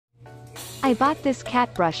I bought this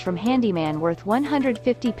cat brush from Handyman worth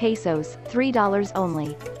 150 pesos, $3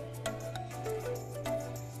 only.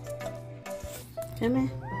 Come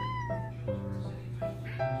here.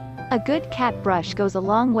 A good cat brush goes a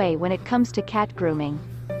long way when it comes to cat grooming.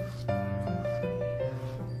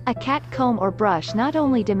 A cat comb or brush not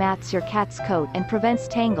only demats your cat's coat and prevents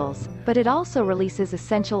tangles, but it also releases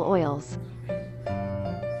essential oils.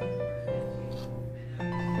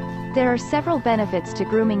 There are several benefits to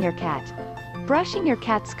grooming your cat. Brushing your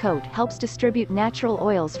cat's coat helps distribute natural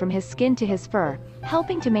oils from his skin to his fur,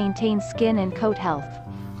 helping to maintain skin and coat health.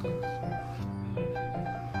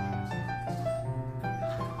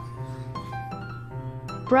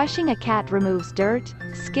 Brushing a cat removes dirt,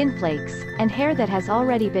 skin flakes, and hair that has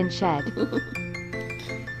already been shed.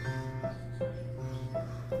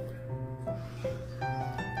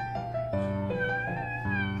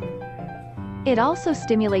 It also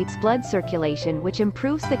stimulates blood circulation, which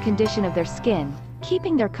improves the condition of their skin,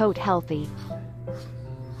 keeping their coat healthy.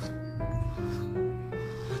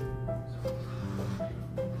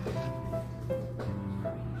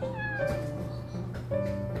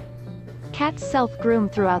 Cats self-groom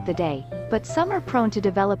throughout the day, but some are prone to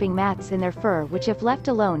developing mats in their fur which if left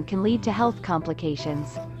alone can lead to health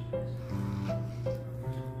complications.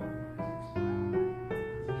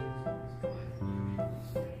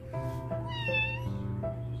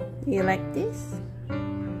 You like this?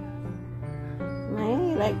 Maya,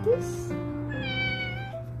 you like this?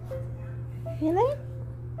 You like?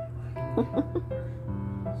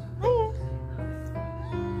 Maya.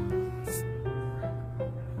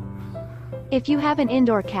 If you have an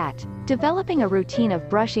indoor cat, developing a routine of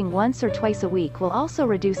brushing once or twice a week will also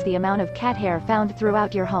reduce the amount of cat hair found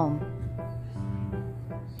throughout your home.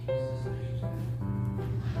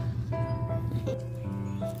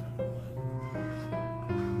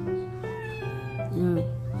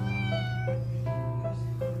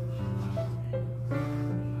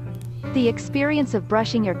 The experience of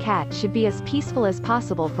brushing your cat should be as peaceful as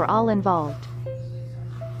possible for all involved.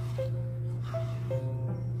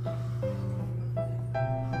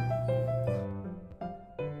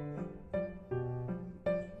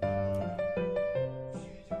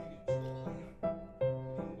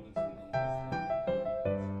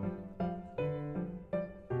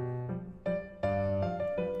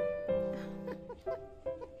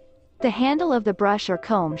 The handle of the brush or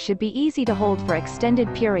comb should be easy to hold for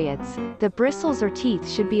extended periods. The bristles or teeth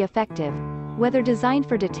should be effective, whether designed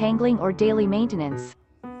for detangling or daily maintenance.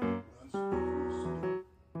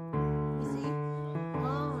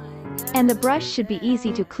 And the brush should be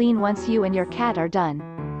easy to clean once you and your cat are done.